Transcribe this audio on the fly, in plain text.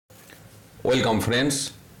Welcome friends.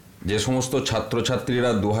 যে সমস্ত ছাত্রছাত্রীরা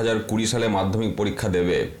 2020 সালে মাধ্যমিক পরীক্ষা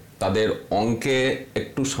দেবে তাদের অঙ্কে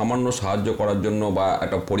একটু সামান্য সাহায্য করার জন্য বা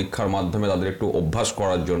একটা পরীক্ষার মাধ্যমে তাদের একটু অভ্যাস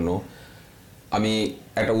করার জন্য আমি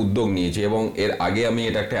একটা উদ্যোগ নিয়েছি এবং এর আগে আমি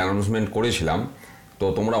এটা একটা অ্যানাউন্সমেন্ট করেছিলাম। তো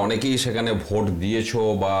তোমরা অনেকেই সেখানে ভোট দিয়েছো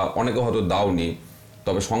বা অনেকে হয়তো দাওনি,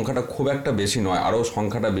 তবে সংখ্যাটা খুব একটা বেশি নয়। আরও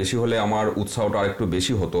সংখ্যাটা বেশি হলে আমার উৎসাহটা আরেকটু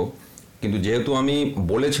বেশি হতো, কিন্তু যেহেতু আমি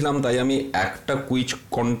বলেছিলাম তাই আমি একটা কুইজ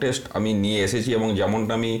কন্টেস্ট আমি নিয়ে এসেছি এবং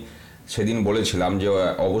যেমনটা আমি সেদিন বলেছিলাম যে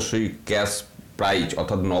অবশ্যই ক্যাশ প্রাইজ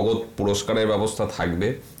অর্থাৎ নগদ পুরস্কারের ব্যবস্থা থাকবে,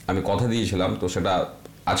 আমি কথা দিয়েছিলাম, তো সেটা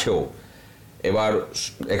আছেও। এবার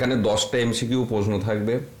এখানে 10টা এমসিকিউ প্রশ্ন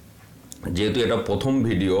থাকবে। যেহেতু এটা প্রথম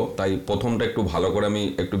ভিডিও তাই প্রথমটা একটু ভালো করে আমি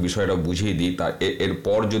একটু বিষয়টা বুঝিয়ে দিই, তা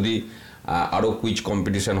এরপর যদি আরও কুইজ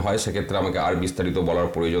কম্পিটিশন হয় সেক্ষেত্রে আমাকে আর বিস্তারিত বলার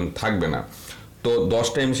প্রয়োজন থাকবে না। তো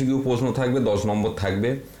 10টা এমসিকিউ প্রশ্ন থাকবে, 10 নম্বর থাকবে।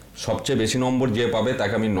 সবচেয়ে বেশি নম্বর যে পাবে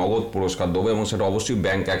তাকে আমি নগদ পুরস্কার দেবো এবং সেটা অবশ্যই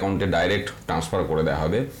ব্যাঙ্ক অ্যাকাউন্টে ডাইরেক্ট ট্রান্সফার করে দেওয়া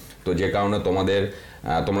হবে। তো যে কারণে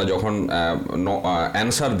তোমরা যখন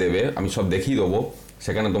অ্যান্সার দেবে আমি সব দেখিয়ে দেবো,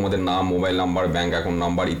 সেখানে তোমাদের নাম, mobile number, bank account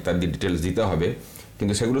number ইত্যাদি ডিটেলস দিতে হবে,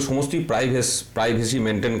 কিন্তু সেগুলো সমস্তই প্রাইভেসি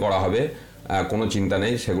মেনটেন করা হবে। কোনো চিন্তা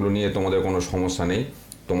নেই, সেগুলো নিয়ে তোমাদের কোনো সমস্যা নেই।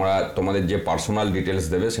 তোমাদের যে পার্সোনাল ডিটেলস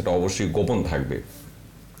দেবে সেটা অবশ্যই গোপন থাকবে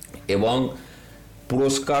এবং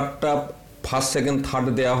পুরস্কারটা ফার্স্ট, সেকেন্ড, থার্ড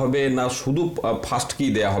দেওয়া হবে না শুধু ফার্স্ট কি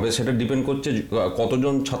দেওয়া হবে সেটা ডিপেন্ড করছে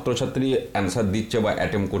কতজন ছাত্রছাত্রী অ্যান্সার দিচ্ছে বা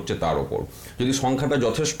অ্যাটেম্প করছে তার ওপর। যদি সংখ্যাটা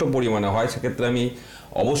যথেষ্ট পরিমাণে হয় সেক্ষেত্রে আমি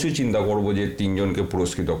অবশ্যই চিন্তা করব যে 3 জনকে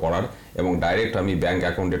পুরস্কৃত করার এবং ডাইরেক্ট আমি ব্যাঙ্ক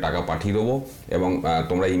অ্যাকাউন্টে টাকা পাঠিয়ে দেবো এবং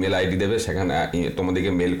তোমরা ইমেল আইডি দেবে, সেখানে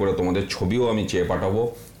তোমাদেরকে মেল করে তোমাদের ছবিও আমি চেয়ে পাঠাবো,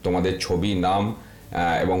 তোমাদের ছবি, নাম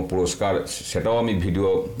এবং পুরস্কার সেটাও আমি ভিডিও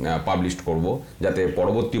পাবলিশ করব, যাতে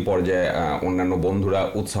পরবর্তী পর্যায়ে অন্যান্য বন্ধুরা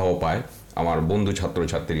উৎসাহ পায়, আমার বন্ধু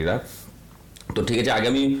ছাত্রছাত্রীরা। তো ঠিক আছে, আগে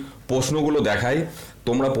আমি প্রশ্নগুলো দেখাই।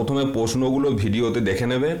 তোমরা প্রথমে প্রশ্নগুলো ভিডিওতে দেখে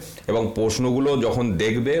নেবে এবং প্রশ্নগুলো যখন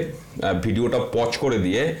দেখবে ভিডিওটা পজ করে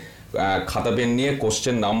দিয়ে খাতা পেন নিয়ে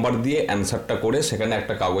কোশ্চেন নাম্বার দিয়ে অ্যান্সারটা করে সেখানে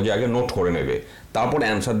একটা কাগজে আগে নোট করে নেবে। তারপর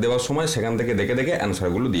অ্যান্সার দেওয়ার সময় সেখান থেকে দেখে দেখে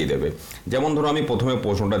অ্যান্সারগুলো দিয়ে দেবে। যেমন ধরো আমি প্রথমে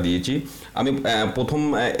প্রশ্নটা দিয়েছি, আমি প্রথম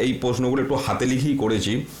এই প্রশ্নগুলো একটু হাতে লিখেই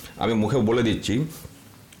করেছি, আমি মুখে বলে দিচ্ছি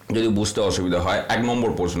যদি বুঝতে অসুবিধা হয়। 1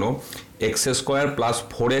 নম্বর প্রশ্ন, x² +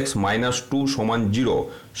 4x - 2 = 0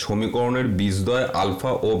 সমীকরণের বীজদ্বয়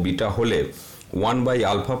আলফা ও বিটা হলে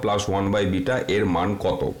 1/α + 1/β এর মান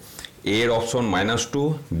কত? এ এর অপশন -2,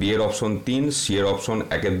 বি এর অপশন 3, সি এর অপশন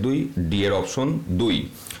 1-2, ডি এর অপশন 2।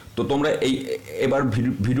 তো তোমরা এবার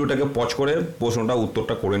ভিডিওটাকে পজ করে প্রশ্নটা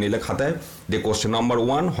উত্তরটা করে নিলে খাতায়, যে কোশ্চেন নাম্বার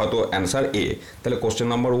 1 হয়তো অ্যান্সার এ, তাহলে কোশ্চেন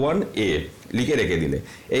নাম্বার 1 এ লিখে রেখে দিলে।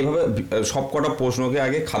 এইভাবে সব কটা প্রশ্নকে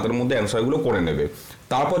আগে খাতার মধ্যে অ্যান্সারগুলো করে নেবে,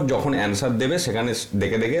 তারপর যখন অ্যান্সার দেবে সেখানে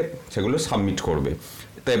দেখে দেখে সেগুলো সাবমিট করবে।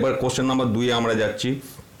 তো এবার কোশ্চেন নাম্বার 2 আমরা যাচ্ছি।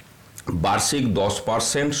 বার্ষিক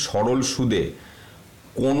 10% সরল সুদে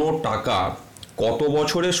কোনো টাকা কত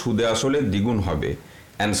বছরে সুদে আসলে দ্বিগুণ হবে?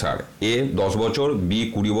 অ্যান্সার: এ 10 বছর, বি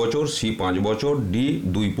 20 বছর, সি 5 বছর, ডি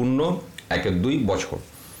 2.1-2 বছর।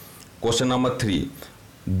 কোশ্চেন নাম্বার 3,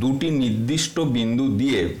 দুটি নির্দিষ্ট বিন্দু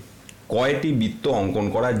দিয়ে কয়টি বৃত্ত অঙ্কন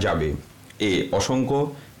করা যাবে? এ অসংখ্য,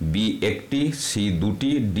 বি একটি, সি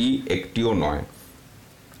 2টি, ডি একটিও নয়।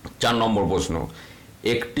 4 নম্বর প্রশ্ন,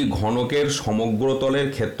 একটি ঘনকের সমগ্রতলের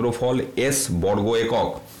ক্ষেত্রফল এস বর্গ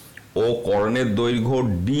একক ও কর্ণের দৈর্ঘ্য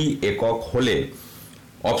ডি একক হলে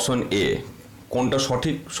অপশন এ কোনটা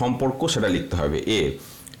সঠিক সম্পর্ক সেটা লিখতে হবে। এ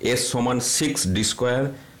s = 6d²,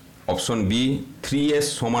 option B 3s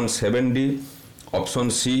 = 7d, option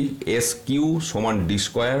C sq = d²,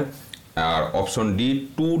 আর option D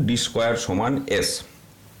 2d² = s।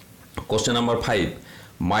 Question number 5,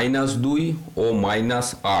 -2 ও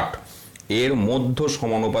 -8 এর মধ্য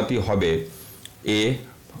সমানুপাতি হবে? A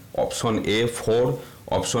option A 4,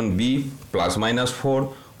 option B +-4,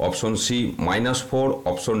 option C -4,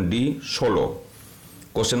 option D 16।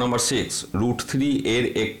 Question number 6, √3 এর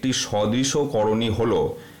একটি সদৃশ করণী হল?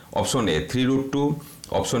 Option A 3√2,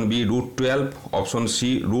 option B √12, option C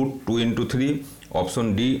 √2×3, option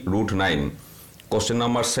D √9। Question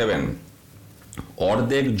number 7,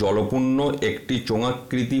 অর্ধেক জলপূর্ণ একটি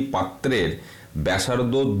চোঙাকৃতি পাত্রের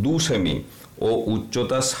ব্যাসার্ধ 2 সেমি ও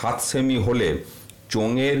উচ্চতা 7 সেমি হলে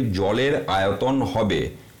চোঙের জলের আয়তন হবে?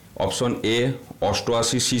 Option A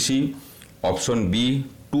 88 CC, option B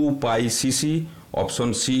 2 pi CC, option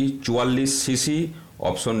C 44 CC,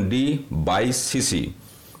 option D 22 CC.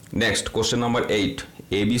 Next question number 8,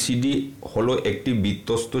 ABCD হলো একটি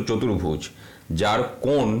বৃত্তস্থ চতুর্ভুজ যার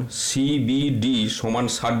কোণ সিবিডি =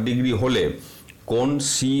 60 ডিগ্রি হলে কোণ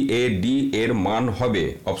সিএডি এর মান হবে?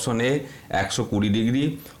 Option A 120 degree,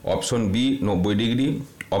 option B 90 degree,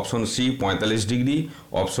 option C 45 degree,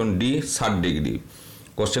 option D 60 degree.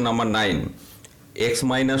 Question number 9, x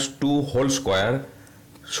minus 2 whole square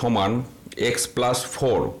সমান x প্লাস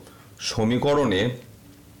 4 সমীকরণে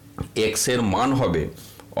x এর মান হবে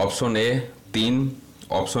option A 3,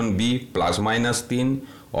 option B plus minus 3,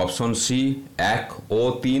 option C 1 O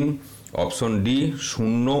 3, option D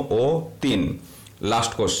 0 O 3।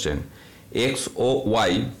 Last question, x O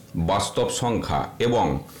Y বাস্তব সংখ্যা এবং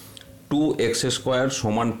 2x square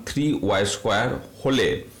সমান 3y square হলে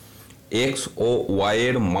এক্স ও ওয়াই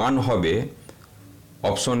এর মান হবে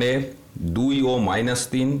option A 2 O minus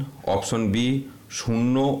 3, option B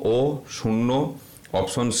 0 O 0,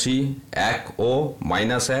 option C 1 O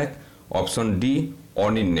minus 1, option D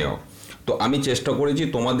অনির্ণেয়। তো আমি চেষ্টা করেছি,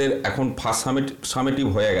 তোমাদের এখন ফার্স্ট সামেটিভ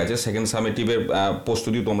হয়ে গেছে, সেকেন্ড সামেটিভের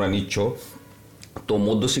প্রস্তুতি তোমরা নিচ্ছ। তো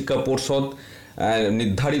মধ্যশিক্ষা পর্ষদ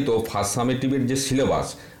নির্ধারিত ফার্স্ট সামেটিভের যে সিলেবাস,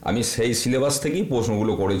 আমি সেই সিলেবাস থেকেই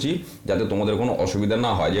প্রশ্নগুলো করেছি যাতে তোমাদের কোনো অসুবিধা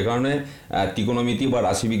না হয়। যে কারণে ত্রিকোণমিতি বা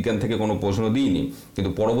রাশিবিজ্ঞান থেকে কোনো প্রশ্ন দিইনি,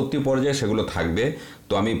 কিন্তু পরবর্তী পর্যায়ে সেগুলো থাকবে।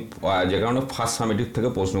 তো আমি যে কারণে ফার্স্ট সামেটিভ থেকে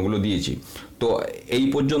প্রশ্নগুলো দিয়েছি। তো এই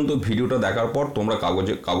পর্যন্ত ভিডিওটা দেখার পর তোমরা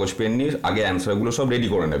কাগজ পেন নিয়ে আগে অ্যান্সারগুলো সব রেডি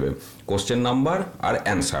করে নেবে, কোশ্চেন নাম্বার আর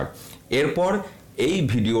অ্যান্সার। এরপর এই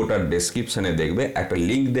ভিডিওটার ডেসক্রিপশানে দেখবে একটা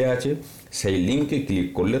লিঙ্ক দেওয়া আছে, সেই লিঙ্কে ক্লিক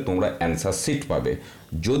করলে তোমরা অ্যান্সার শিট পাবে।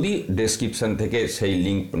 যদি ডেসক্রিপশান থেকে সেই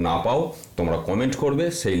লিঙ্ক না পাও, তোমরা কমেন্ট করবে,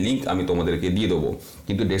 সেই লিঙ্ক আমি তোমাদেরকে দিয়ে দেবো।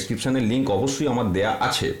 কিন্তু ডেসক্রিপশানের লিঙ্ক অবশ্যই আমার দেয়া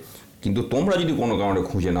আছে, কিন্তু তোমরা যদি কোনো কারণে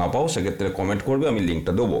খুঁজে না পাও, সেক্ষেত্রে কমেন্ট করবে, আমি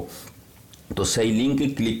লিঙ্কটা দেবো। তো সেই লিঙ্কে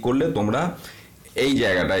ক্লিক করলে তোমরা এই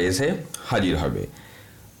জায়গাটায় এসে হাজির হবে।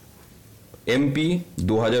 MP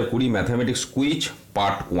 2020 mathematics quiz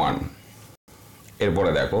part 1।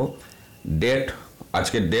 এরপরে দেখো ডেট,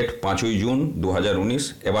 আজকের ডেট 5ই জুন 2019।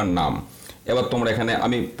 এবার নাম, এবার তোমরা এখানে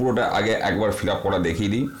আমি পুরোটা আগে একবার ফিল আপ করা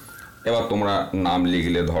দেখিয়ে দিই। এবার তোমরা নাম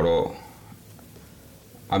লিখলে, ধরো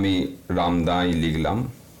আমি রামদাই লিখলাম,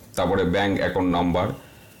 তারপরে ব্যাঙ্ক অ্যাকাউন্ট নাম্বার,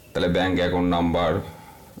 তাহলে ব্যাঙ্ক অ্যাকাউন্ট নাম্বার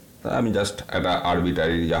আমি জাস্ট একটা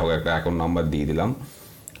আরবিটারি যা হোক একটা অ্যাকাউন্ট নাম্বার দিয়ে দিলাম।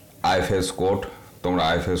 আইএফএস কোড, তোমরা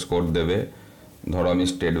আইএফএস কোড দেবে, ধরো আমি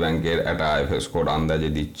স্টেট ব্যাঙ্কের একটা আইএফএস কোড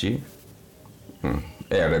আন্দাজে দিচ্ছি,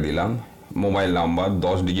 এটা দিলাম। মোবাইল নাম্বার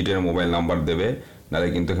 10 ডিজিটের মোবাইল নাম্বার দেবে, নাহলে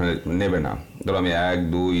কিন্তু এখানে নেবে না। ধরো আমি 1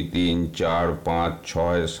 2 3 4 5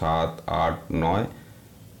 6 7 8 9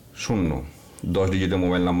 0 10 ডিজিটের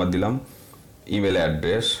মোবাইল নাম্বার দিলাম। ইমেল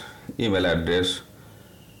অ্যাড্রেস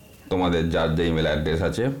তোমাদের যার যে ইমেল অ্যাড্রেস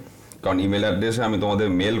আছে, কারণ ইমেল অ্যাড্রেসে আমি তোমাদের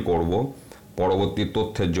মেল করব পরবর্তী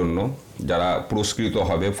তথ্যের জন্য, যারা পুরস্কৃত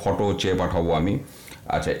হবে ফটো চেয়ে পাঠাবো আমি।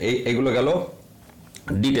 আচ্ছা, এইগুলো গেল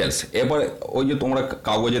ডিটেলস। এবার ওই যে তোমরা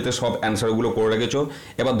কাগজেতে সব অ্যান্সারগুলো করে রেখেছো।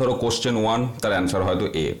 এবার ধরো কোশ্চেন 1 তার অ্যান্সার হয়তো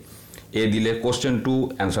এ দিলে, কোশ্চেন 2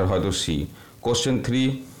 অ্যান্সার হয়তো সি, কোশ্চেন 3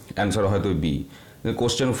 অ্যান্সার হয়তো বি,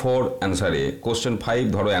 কোশ্চেন 4 অ্যান্সার এ, কোশ্চেন 5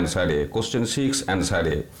 ধরো অ্যান্সার এ, কোশ্চেন 6 অ্যান্সার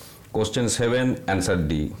এ, question 7 answer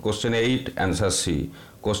D, question 8 answer C,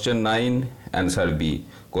 question 9 answer B,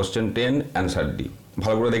 question 10 answer D.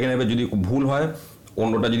 ভালো করে দেখে নেবে, যদি ভুল হয়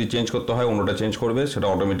অন্যটা যদি চেঞ্জ করতে হয় অন্যটা চেঞ্জ করবে, সেটা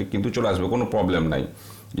অটোমেটিক কিন্তু চলে আসবে, কোনো প্রবলেম নাই।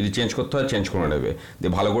 যদি চেঞ্জ করতে হয় চেঞ্জ করে নেবে,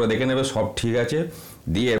 দিয়ে ভালো করে দেখে নেবে সব ঠিক আছে,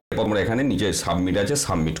 দিয়ে এরপর তোমরা এখানে নিচে সাবমিট আছে,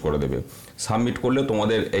 সাবমিট করে দেবে। সাবমিট করলে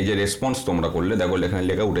তোমাদের এই যে রেসপন্স তোমরা করলে, দেখো এখানে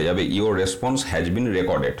লেখা উঠে যাবে your response has been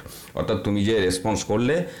recorded, অর্থাৎ তুমি যে রেসপন্স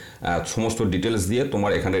করলে সমস্ত ডিটেলস দিয়ে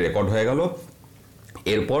তোমার এখানে রেকর্ড হয়ে গেল।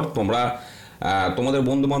 এরপর তোমরা তোমাদের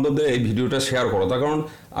বন্ধুবান্ধবদের এই ভিডিওটা শেয়ার করো, তার কারণ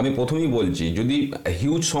আমি প্রথমেই বলছি, যদি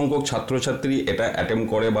হিউজ সংখ্যক ছাত্রছাত্রী এটা অ্যাটেম্প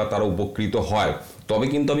করে বা তারা উপকৃত হয়, তবে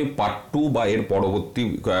কিন্তু আমি পার্ট 2 বা এর পরবর্তী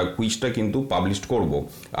কুইজটা কিন্তু পাবলিশ করব।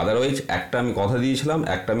 আদারওয়াইজ একটা আমি কথা দিয়েছিলাম,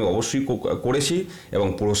 একটা আমি অবশ্যই করেছি এবং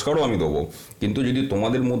পুরস্কারও আমি দেবো। কিন্তু যদি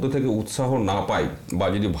তোমাদের মধ্য থেকে উৎসাহ না পাই বা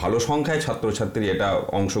যদি ভালো সংখ্যায় ছাত্রছাত্রী এটা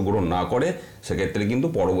অংশগ্রহণ না করে, সেক্ষেত্রে কিন্তু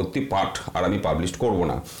পরবর্তী পার্ট আর আমি পাবলিশ করব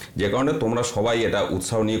না। যে কারণে তোমরা সবাই এটা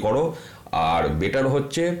উৎসাহ নিয়ে করো। আর বেটার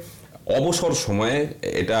হচ্ছে অবসর সময়ে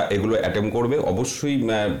এগুলো অ্যাটেম্প করবে, অবশ্যই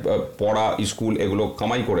পড়া স্কুল এগুলো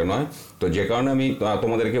কামাই করে নয়। তো যে কারণে আমি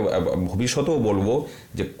তোমাদেরকে ভবিষ্যতেও বলবো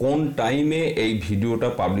যে কোন টাইমে এই ভিডিওটা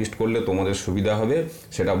পাবলিশ করলে তোমাদের সুবিধা হবে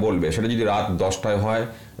সেটা বলবে। সেটা যদি রাত 10টায় হয়,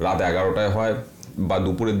 রাত 11টায় হয় বা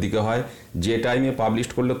দুপুরের দিকে হয়, যে টাইমে পাবলিশ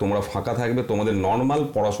করলে তোমরা ফাঁকা থাকবে, তোমাদের নর্মাল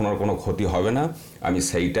পড়াশোনার কোনো ক্ষতি হবে না, আমি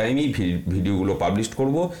সেই টাইমেই ভিডিওগুলো পাবলিশ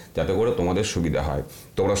করব যাতে করে তোমাদের সুবিধা হয়।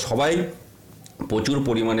 তোমরা সবাই প্রচুর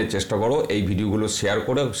পরিমাণে চেষ্টা করো এই ভিডিওগুলো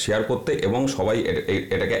শেয়ার করতে এবং সবাই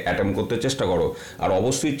এটাকে অ্যাটেম্প করতে চেষ্টা করো। আর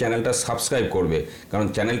অবশ্যই চ্যানেলটা সাবস্ক্রাইব করবে, কারণ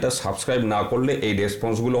চ্যানেলটা সাবস্ক্রাইব না করলে এই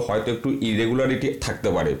রেসপন্সগুলো হয়তো একটু ইরেগুলারিটি থাকতে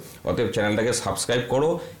পারে। অতএব চ্যানেলটাকে সাবস্ক্রাইব করো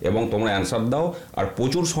এবং তোমরা অ্যান্সার দাও, আর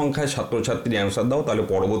প্রচুর সংখ্যায় ছাত্রছাত্রী অ্যান্সার দাও, তাহলে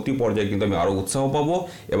পরবর্তী পর্যায়ে কিন্তু আমি আরও উৎসাহ পাবো।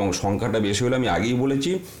 এবং সংখ্যাটা বেশি হলে আমি আগেই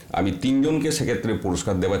বলেছি আমি 3 জনকে সেক্ষেত্রে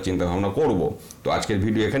পুরস্কার দেওয়ার চিন্তাভাবনা করব। তো আজকের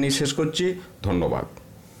ভিডিও এখানেই শেষ করছি, ধন্যবাদ।